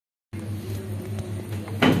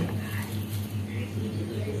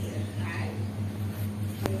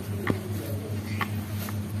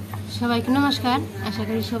সবাইকে নমস্কার। আশা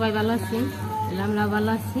করি সবাই ভালো আছেন। আমরা ভালো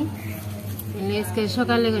আছি। আজকে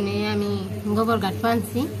সকালে আমি গোবর ঘাট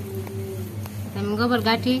পানছি। আমি গোবর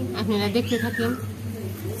ঘাটি আপনারা দেখতে থাকেন।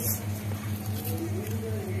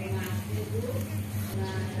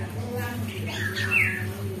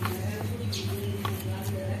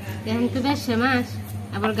 এখন তো বেশি মাস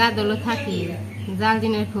আবার গাদলও থাকি, জাল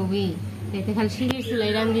দিনের খুবই এতে খালি শিখির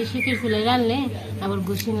চুলাই রান্ধি, শিখির চুলাই রানলে আবার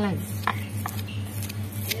গুছিন লাগে।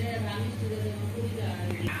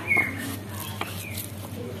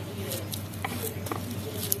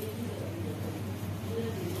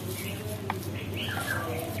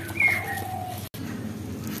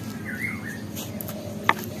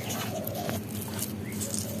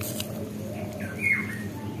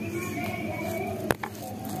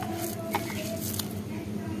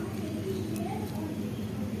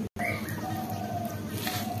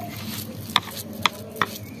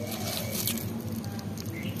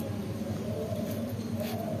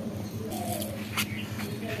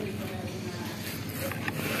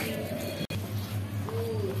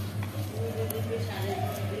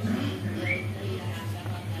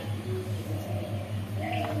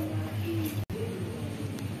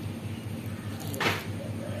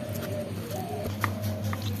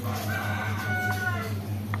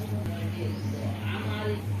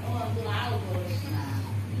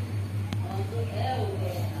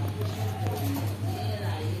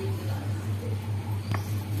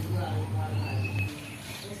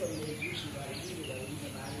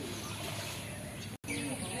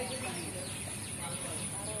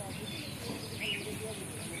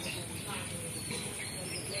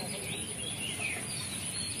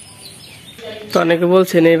 তো অনেকে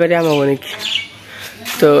বলছেন এইবারে আমাবো নাকি,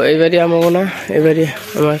 তো এইবারে আমাবো না, এবারে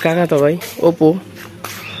আমার কাকা তো ভাই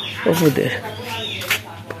অপুদের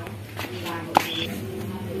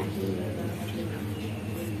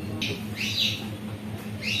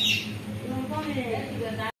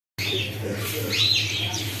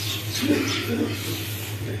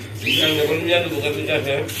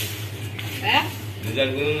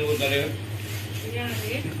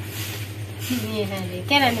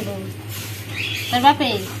কেন নেব তোর বাপে?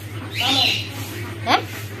 হ্যাঁ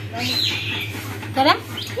তোরা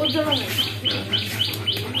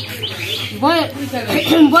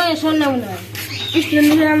বয়স না মনে হয়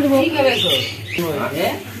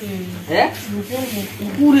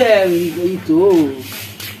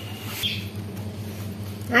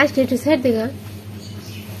আসতে একটু সাইড দেখা।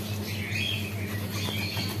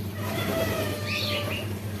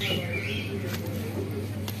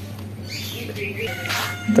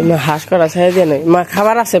 তোমার হাঁস করা ছেড়ে দিয়ে নয় মা,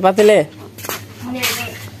 খাবার আছে পাতিলে?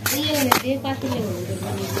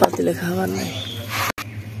 পাতিলে খাবার নাই।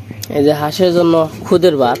 এই যে হাঁসের জন্য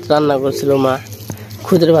খুদের ভাত রান্না করছিল মা,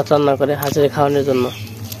 খুদের ভাত রান্না করে হাঁসের খাওয়ানোর জন্য।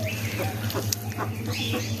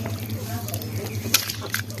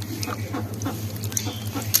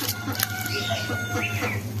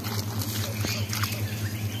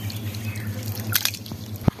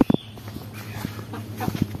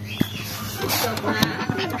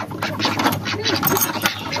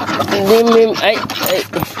 ডিম ডিম এই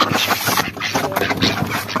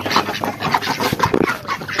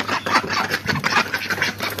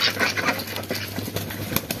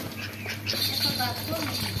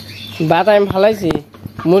ভাত আমি ফালাইছি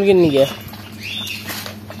মুরগির নিগে।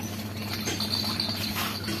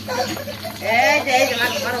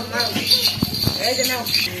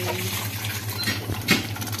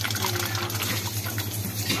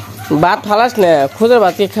 ভাত ফালাস না, খুদের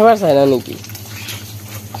ভাত কি খাবার চাই না নাকি?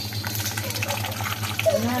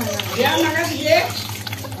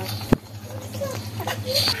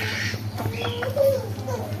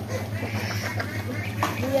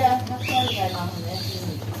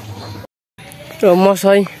 তো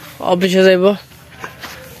মশাই অফিসে যাইব,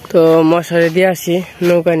 তো মশারি দিয়ে আসি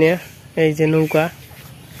নৌকা নিয়ে। এই যে নৌকা,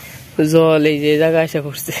 জল এই যে জায়গা এসে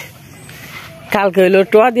করছে। কালকে হইলো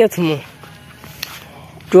টোয়া দিয়ে থুমু,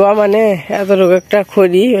 টোয়া মানে এতটুকু একটা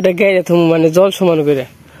খড়ি, ওটা গাইরে থুমু মানে জল সমান করে,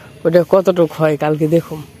 ওটা কতটুকু হয় কালকে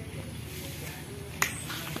দেখুন।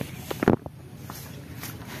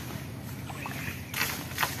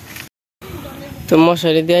 তো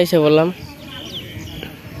মশারি দিয়ে এসে বললাম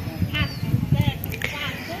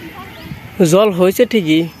জল হয়েছে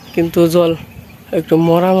ঠিকই, কিন্তু জল একটু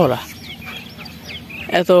মরা মরা,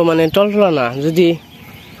 এত মানে টলটলা না। যদি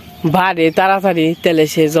বাড়ে তাড়াতাড়ি তাহলে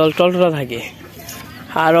সে জল টলটলা থাকে।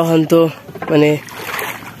 আর এখন তো মানে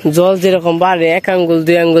জল যেরকম বাড়ে 1 আঙ্গুল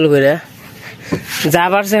 2 আঙ্গুল করে, যা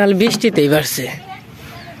বাড়ছে খালি বৃষ্টিতেই বাড়ছে।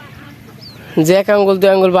 যে 1 আঙ্গুল 2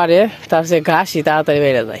 আঙ্গুল বাড়ে তার সে ঘাসই তাড়াতাড়ি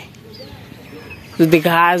বেড়ে যায়। যদি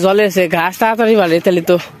জলে সে ঘাস তাড়াতাড়ি বাড়ে তাহলে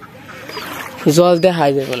তো জল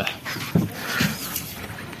দেখাই যাবে না।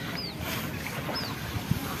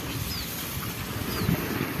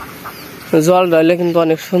 জল রইলে কিন্তু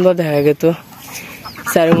অনেক সুন্দর দেখা যেত।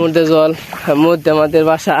 চারির মধ্যে জল, মধ্যে আমাদের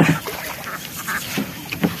বাসা।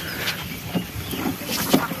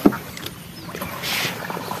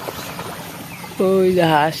 ওই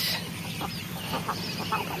জাহাজ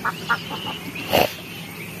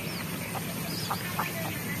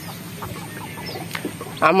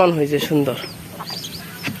আমান হয়েছে সুন্দর।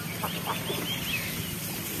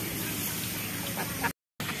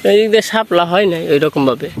 এই দিক দিয়ে শাপলা হয় নাই ওই রকম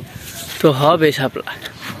ভাবে, তো হবে শাপলা।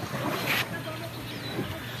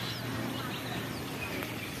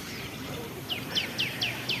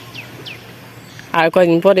 আর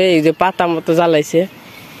কয়েকদিন পরে এই যে পাতা মতো জ্বালাইছে,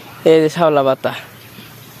 এই যে শাপলা পাতা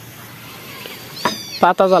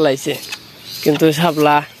পাতা জ্বালাইছে, কিন্তু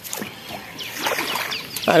শাপলা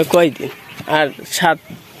আর কয়দিন, আর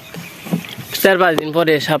 4-5 দিন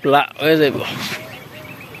পরে শাপলা হয়ে যাইব।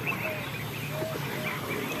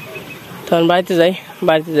 তখন বাড়িতে যাই,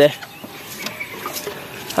 বাড়িতে যাই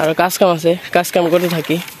আর কাজ কাম আছে, কাজ কাম করতে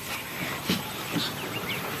থাকি।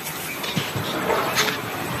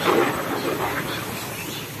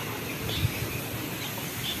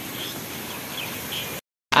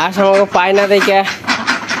 আস আমাকে পায় না দেখে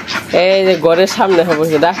এই যে ঘরের সামনে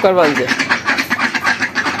বসে ডাক করবান যে,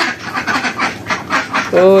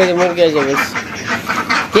 ওই যে মুরগি এসে বলছে,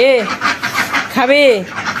 কে খাবি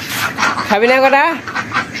খাবি না কটা?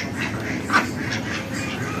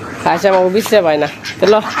 আচ্ছা আমাকে বিশ্রে পায় না,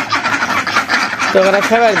 চলো তোরা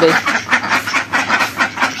খাবার দেই।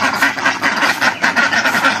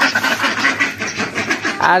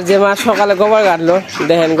 আর যে মা সকালে গোবর কাটলো,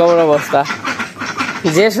 দেখেন গোবর অবস্থা,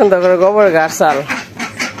 যে সুন্দর করে গোবর গাছ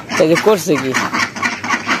এই যে করছে কি,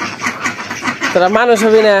 তোরা মানুষ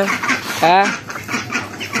হবি না? হ্যাঁ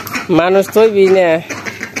মানুষ তৈবি না,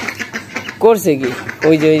 করছে কি?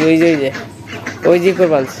 ওই যে ওই যে ওই যে ওই যে ওই যে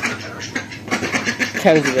করবান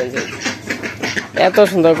এত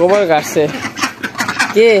সুন্দর গোবর গাছছে,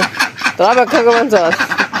 কে তো অপেক্ষা করবান চল।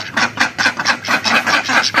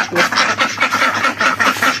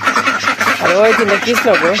 আর ওই তিনটা কৃষ্ণ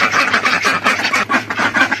গো,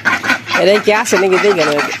 এটাই কি আছে নাকি দেখেন?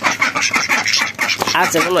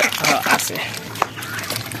 আছে বলো, আছে।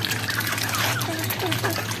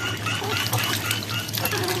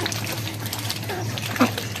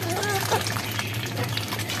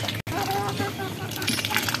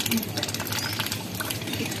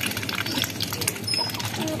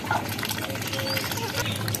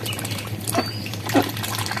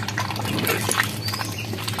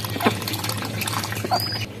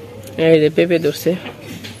 এই যে পেঁপে ধরছে,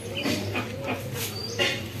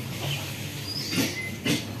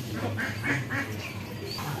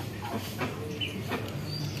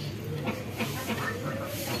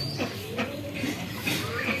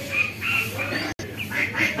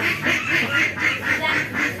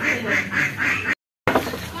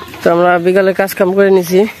 তো আমরা বিকালে কাজ কাম করে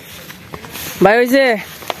নিছি। ভাই হয়েছে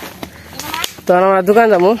তখন আমরা দোকান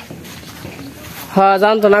যাবো। হ্যাঁ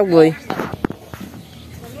যান তো নাকবই।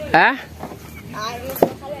 হ্যাঁ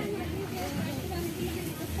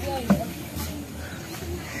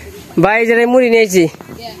ভাই যে মুড়ি নিয়েছি,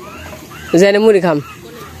 যাই মুড়ি খাম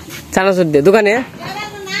চানাচুর দিয়ে দোকানে।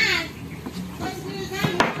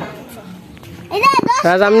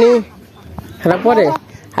 রাজামনি হ্যাঁ পরে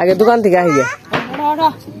আগে দোকান থেকে আহি গে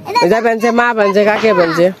যা পেনছে, মা পেনছে, কাকে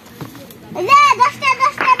পেনছে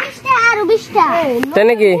তাই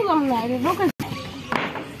নাকি?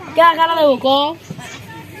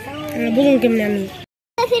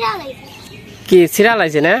 কি ছিড়া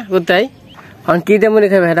লাগছে না কোথায়? কি দিয়ে মুড়ি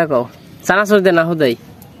খাবে সেটা কও, চানাচুর দে না হুদাই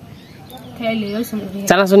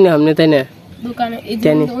চানাচুর নিয়ে হামনি তাই না?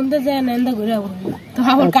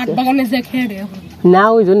 না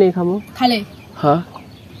ওই জন্য খামো হ্যাঁ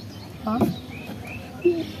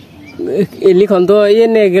লিখন তো ইয়ে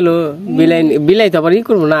নিয়ে গেল বিলাই, বিলাই তো আবার ই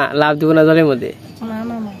করবো না, লাভ দিব না জলের মধ্যে,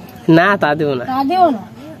 না তা দিব না।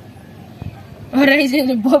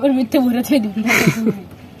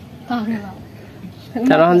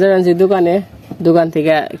 দোকানে, দোকান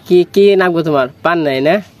থেকে কি কি নাকবো তোমার? পান নাই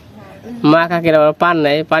না? মা কাকের আবার পান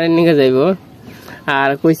নাই, পানির নিকে যাইব। আর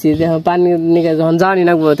কইছি যে পানি নিকে যখন যাওয়ানি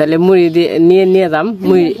নাকবো তাহলে মুড়ি দিয়ে নিয়ে নিয়ে যাম।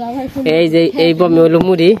 মুড়ি এই যে এই বমি হইলো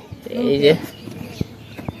মুড়ি, এই যে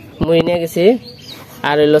মুড়ি নিয়ে গেছি।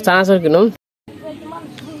 আর হইলো চানাচুর কিনুম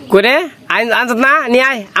করে আনছ না নিয়ে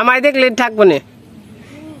আয়, আমায় দেখলে থাকবো না।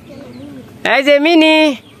 এই যে মিনি,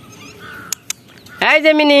 এই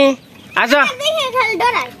যে মিনি আসো,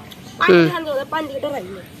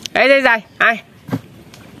 এই যে যাই আয়,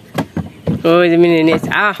 ওই যে মিনি নিয়েছে।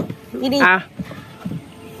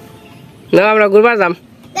 না আমরা ঘুরবার যাম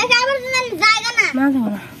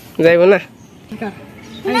যাইব না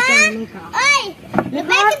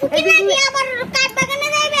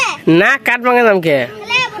না কাঠ ভাঙা যাম কে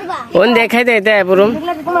ওন দেখাই দে পুরুম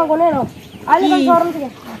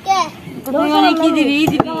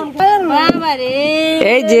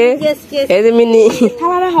এই যে মিনি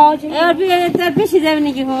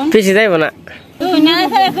পিছিয়ে যাইব না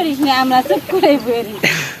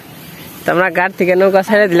তোমরা ঘাট থেকে নৌকা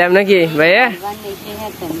ছেড়ে দিলাম নাকি ভাইয়া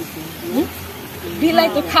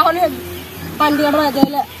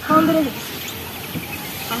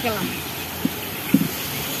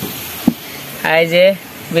এই যে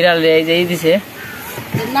বিড়াল এই যে দিছে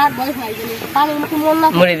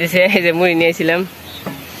মুড়ি দিছে এই যে মুড়ি নিয়েছিলাম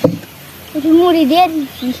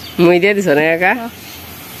মুড়ি দিয়ে দিছ না কাকা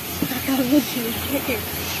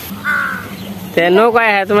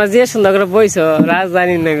নৌকায় হ্যাঁ তোমরা যে সুন্দর করে বইছো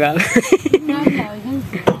রাজধানী নৌকা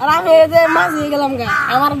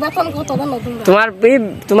তোমার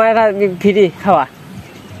ফ্রি খাওয়া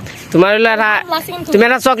তোমার তুমি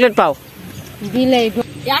একটা চকলেট পাও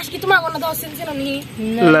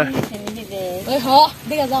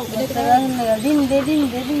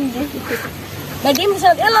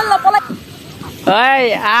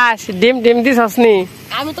ডিম ডিম দিছস নি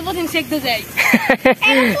আমি তো প্রতিদিন শিখতে যাই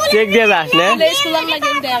চেক দিয়ে যাস না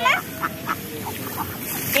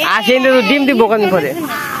আসে ডিম দিব কোন করে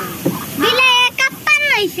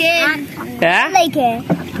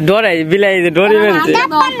ডরে বিলাই ডরিবেন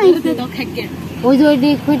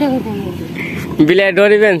বিলাই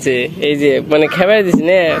ডরিবেন এই যে মানে খেবাই দিস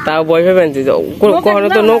নে তাও বই ভেবেন কখনো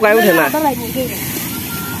তো নৌকায় উঠে না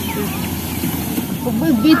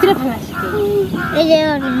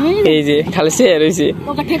এই যে খালি সে রয়েছে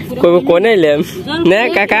কোন এলাম না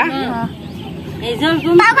কাকা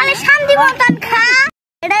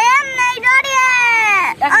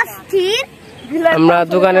আমরা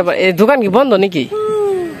দোকানে এই দোকান কি বন্ধ নাকি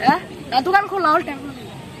দোকান খোলা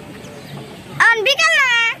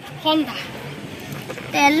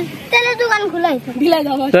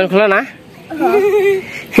দোকান খোলা না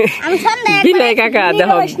বিলাই কাকা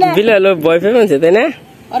দেখো বিলাই লোক বয় ফেমেছে তাই না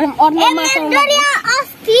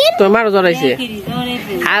তোমার জ্বর আইছে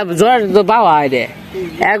জ্বর বাবা হয় রে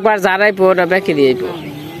একবার জারাইবো ওটা বেঁকে দিয়ে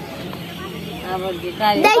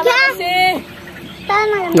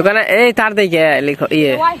দোকানে এই তার দেখে লিখো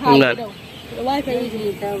ইয়ে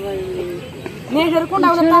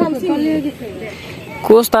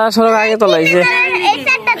কোচ তার সড়ক আগে তোলাইছে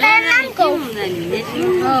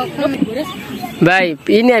ভাই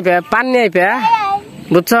ই নিয়ে আইপা পান নিয়ে আইপা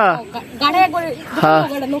বুঝছ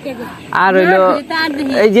আর হইলো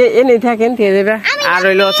এই যে এনে থাকেন ঠিক আছে আর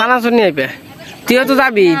হইলো চানাচুর নিয়ে আইপা তুইও তো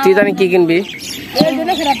যাবি তুই জানি কি কিনবি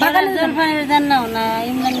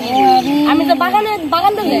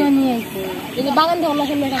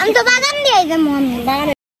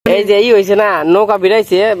এই যে ই হয়েছে না নৌকা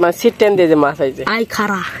বিড়াইছে সিট টেন দিয়ে মাছ আইছে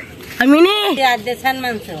আমি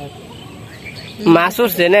মাছ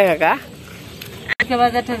উঠছে না কাকা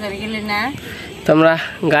তোমরা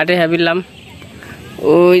ঘাটে হাবিলাম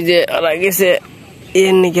ওই যে ওরা গেছে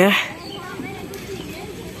এর নিকে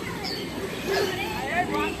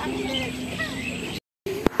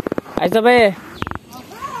আচ্ছা ভাই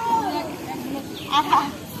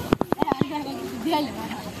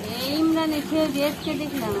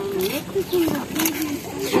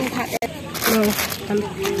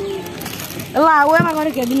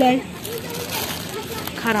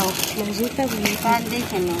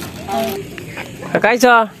খাইছ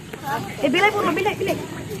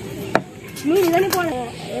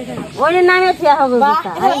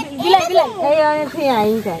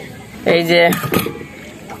এই যে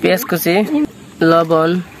পেঁয়াজ কুচি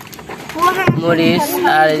লবণ মরিচ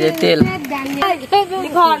আর এই যে তেল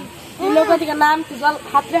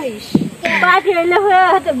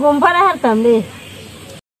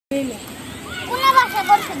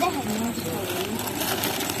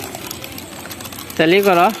তাহলে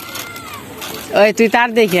করো ওই তুই তার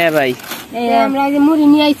দেখে ভাই আমরা মুড়ি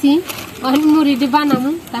নিয়ে আইছি মুড়ি দিয়ে বানাবো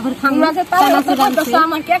তারপর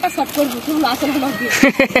আমার কেটা শর্ট করবো তুমি আসলে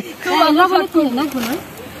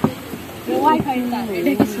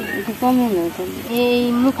এই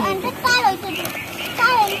মুখ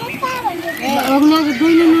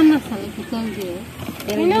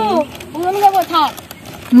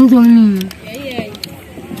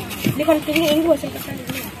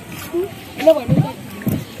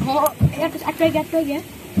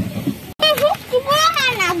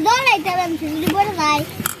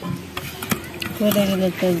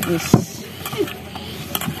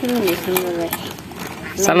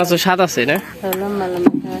চানাচুর স্বাদ আছে না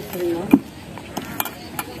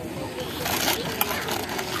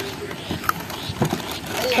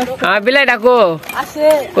বিলাই ডাকো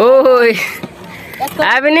ওই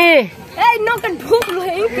আবিনি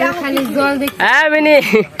আবিনি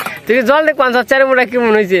তুই জল দেখ ৫-৪ মুঠা কি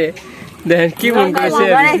মনে হয়েছে দেখ কি মন করেছে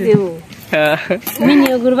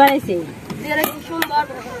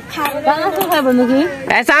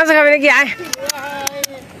খাবি নাকি আয়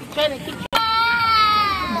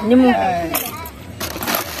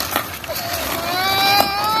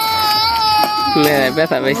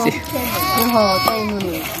ব্যথা পাইছি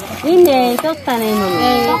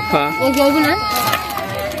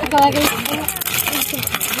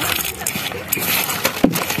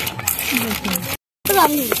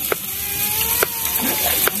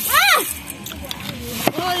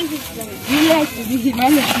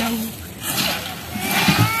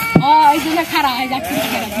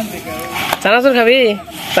চানাচুর খাবি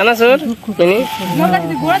চানাচুর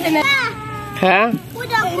হ্যাঁ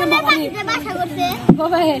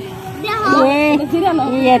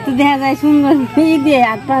দেখা যায় সুন্দর দিয়ে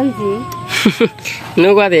হাত টানছি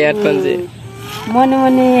নৌকা দিয়ে হাত টানছি মনে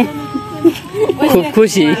মনে খুব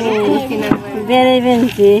খুশি বেড়ে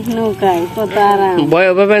বেনছি নৌকায় কত আরাম বয়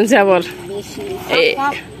বেনছে আবার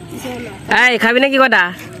এই খাবি নাকি কটা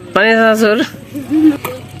পানি চানাচুর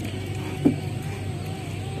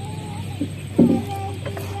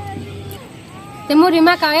মুড়ি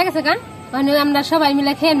মাখা হয়ে গেছে গান মানে আমরা সবাই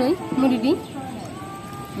মিলে খেয়ে নই মুড়িটি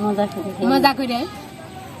মজা করে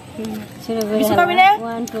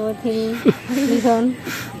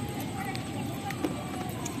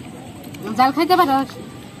জাল খাইতে পারো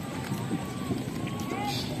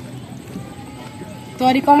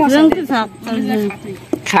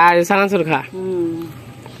খা চানাচুর খা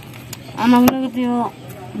আমার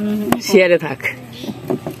শেয়ারে থাক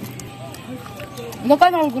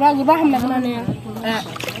দোকান ঘুরা ঘুরা হামলা বানানে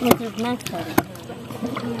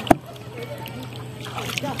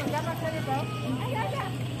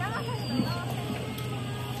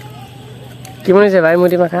কি মনে হয়েছে ভাই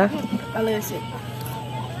মুড়ি মাখা ভালো হয়েছে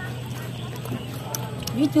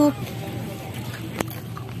ইউটিউব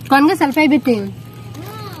কোন গে সেলফি বেতে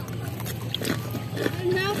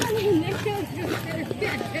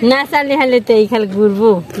না চালি হালে তো এই খালি ঘুরবো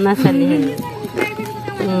না চালি হালে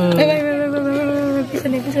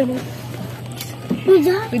পিছনে পিছনে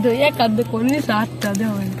পূজা ইদো এক কাদ কোনি সাতটা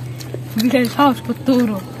দেও বিশাল সাহস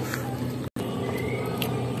কতরো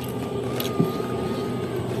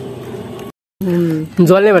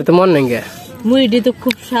জল নেবার তো মন নাই গে মুড়িটি তো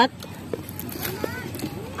খুব স্বাদ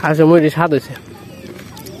আসলে মুড়ি স্বাদ হয়েছে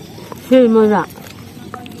সেই মজা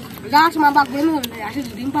গাছ মা বাপ বলে আসে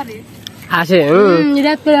ডিম পারে আসে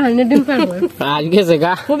রাত করে হান্ডে ডিম পারবো আজ গেছে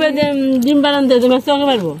গা খুবই ডিম বানাতে তুমি চোখে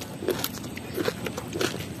পারবো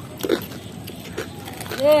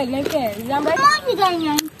এ লেকে জামবাই কি যাই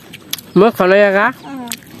না মুখ খানো গা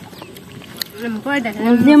কই দেখা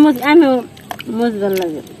যে আমি মজ ভালো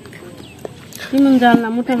লাগে তিমন জাল না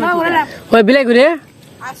মোটামুটি ওই বিলাই ঘুরে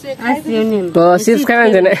আসে তো চিপস খাবেন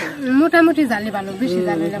জানে মোটামুটি জালে ভালো বেশি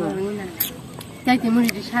জালে ভালো না চাইতে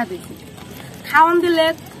মুড়িটি স্বাদ হয়েছে খাওয়ান দিলে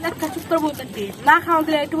একটা চুপ করবো না খাওয়ান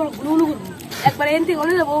দিলে একটু গুলু করবো একবার এনতে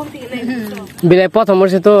গলে যাবো ওনতে গেলে বিলাই প্রথম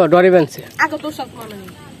বর্ষে তো ডরি বানছে আগে তো সব মনে নেই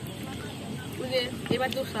এবার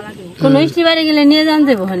তো সারা দেব কোন ইষ্টি বাড়ি গেলে নিয়ে যান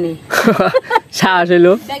দেবো হানি সাহস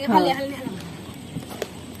হইলো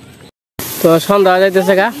তো সন্ধ্যা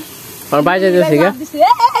যাইতেছে গা আমার বাইরে যাইতেছে গা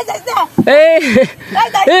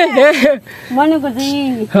মনে করছি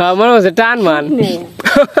হ্যাঁ মনে হচ্ছে টান মান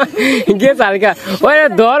গে চালকা ওই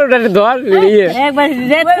ধর ওটা ধর ইয়ে একবার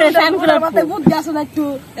রেড করে টান করে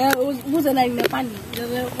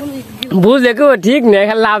বুঝলে কেউ ঠিক নেই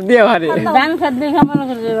খালি লাভ দিয়ে পারে ধান খাত দেখা মনে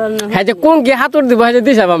করছে হ্যাঁ যে কোন কি হাতুর দিব হ্যাঁ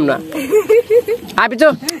দিশা পাম না আপি তো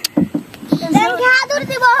হাতুর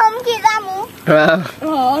দিব हम কি জামু হ্যাঁ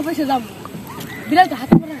ওর পয়সা জামু বিলাই তো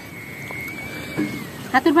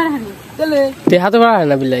হাতুর পাড়া হারে চলে তে হাতুর পাড়া হারে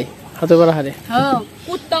না বিলাই হাতুর পাড়া হারে হ্যাঁ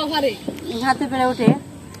কুত্তাও হারে হাতে পেরে উঠে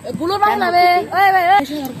বুলো পারে না রে ওই ভাই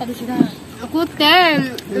কুত্তে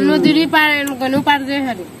নদীর পারে কোন পার যে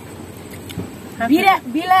হারে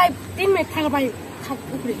বিলাই 3 মিনিট থাকা পাই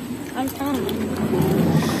উপরে আর থাকা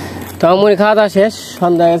তো মুড়ি খাওয়া দাওয়া শেষ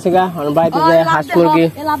সন্ধ্যা গেছে গা বাড়িতে যে হাঁস মুরগি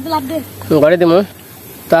ঘরে দিব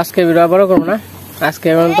তো আজকে ভিডিও বড় করবো না আজকে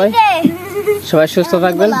এখন তাই সবাই সুস্থ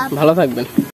থাকবেন ভালো থাকবেন।